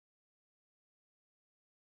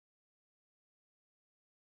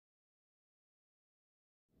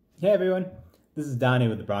Hey everyone, this is Donnie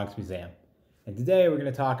with the Bronx Museum, and today we're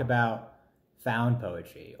going to talk about found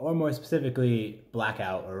poetry, or more specifically,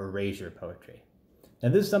 blackout or erasure poetry. Now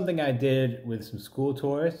this is something I did with some school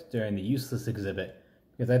tours during the Useless exhibit,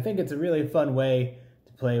 because I think it's a really fun way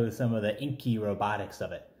to play with some of the inky robotics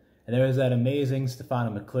of it. And there was that amazing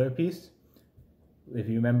Stefano McClure piece, if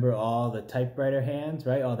you remember all the typewriter hands,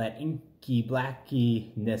 right? All that inky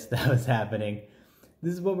blackiness that was happening.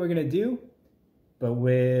 This is what we're going to do, but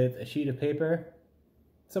with a sheet of paper,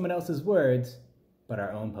 someone else's words, but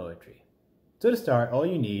our own poetry. So to start, all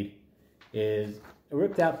you need is a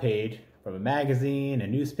ripped out page from a magazine, a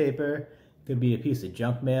newspaper. It could be a piece of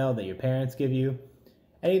junk mail that your parents give you.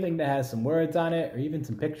 Anything that has some words on it, or even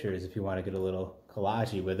some pictures if you want to get a little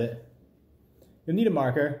collage-y with it. You'll need a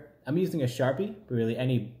marker. I'm using a Sharpie, but really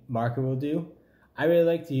any marker will do. I really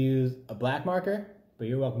like to use a black marker, but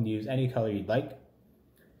you're welcome to use any color you'd like.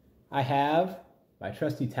 I have my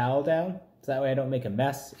trusty towel down, so that way I don't make a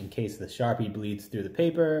mess in case the Sharpie bleeds through the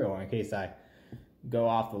paper or in case I go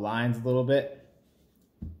off the lines a little bit.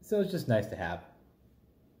 So it's just nice to have.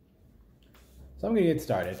 So I'm going to get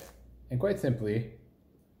started, and quite simply,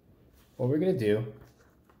 what we're going to do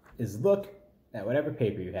is look at whatever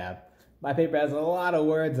paper you have. My paper has a lot of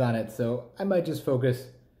words on it, so I might just focus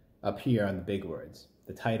up here on the big words,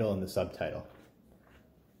 the title and the subtitle.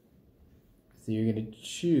 So you're going to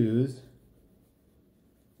choose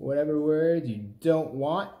whatever words you don't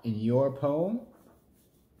want in your poem.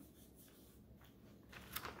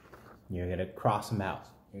 You're going to cross them out.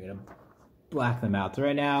 You're going to black them out. So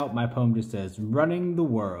right now, my poem just says, "Running the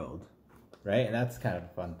World," right? And that's kind of a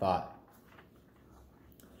fun thought.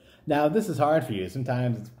 Now, this is hard for you.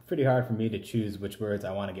 Sometimes it's pretty hard for me to choose which words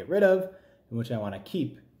I want to get rid of and which I want to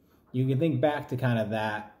keep. You can think back to kind of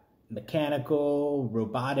that mechanical,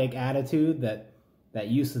 robotic attitude that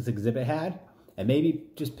Useless exhibit had, and maybe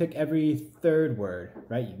just pick every third word,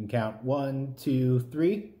 right? You can count 1, 2,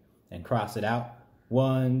 3, and cross it out.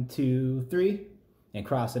 1, 2, 3, and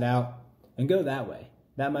cross it out, and go that way.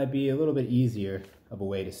 That might be a little bit easier of a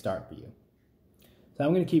way to start for you. So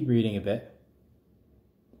I'm going to keep reading a bit.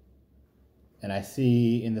 And I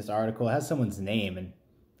see in this article, it has someone's name, and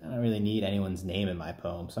I don't really need anyone's name in my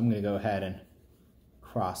poem, so I'm going to go ahead and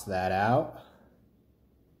cross that out.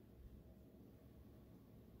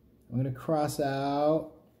 I'm going to cross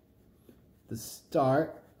out the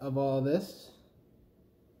start of all this.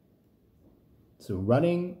 So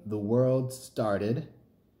running the world started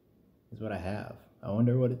is what I have. I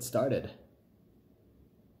wonder what it started.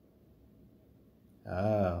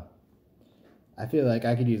 Oh. I feel like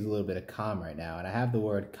I could use a little bit of calm right now, and I have the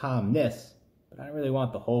word calmness, but I don't really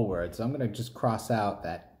want the whole word, so I'm going to just cross out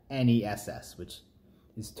that NESS, which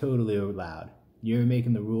is totally allowed. You're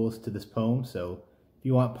making the rules to this poem, so if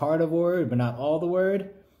you want part of a word but not all the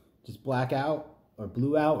word, just black out, or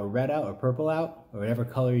blue out, or red out, or purple out, or whatever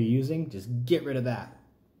color you're using, just get rid of that.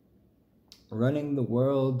 Running the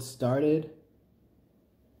world started,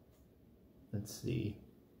 let's see,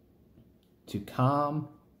 to calm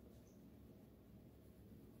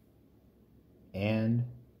and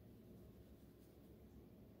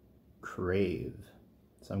crave.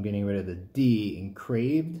 So I'm getting rid of the D in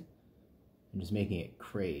craved and just making it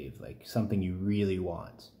crave, like something you really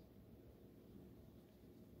want.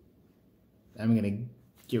 I'm going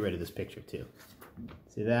to get rid of this picture too.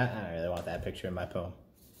 See that? I don't really want that picture in my poem.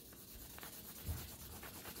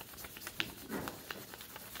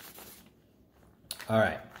 All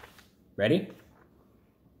right, ready?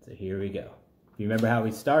 So here we go. If you remember how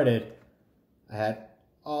we started, I had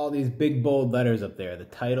all these big bold letters up there, the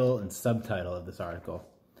title and subtitle of this article.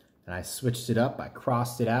 And I switched it up, I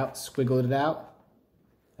crossed it out, squiggled it out,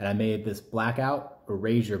 and I made this blackout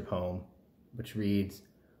erasure poem, which reads,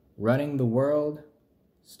 "Running the world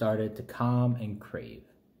started to calm and crave."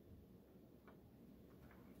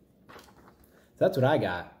 So that's what I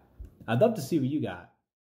got. I'd love to see what you got.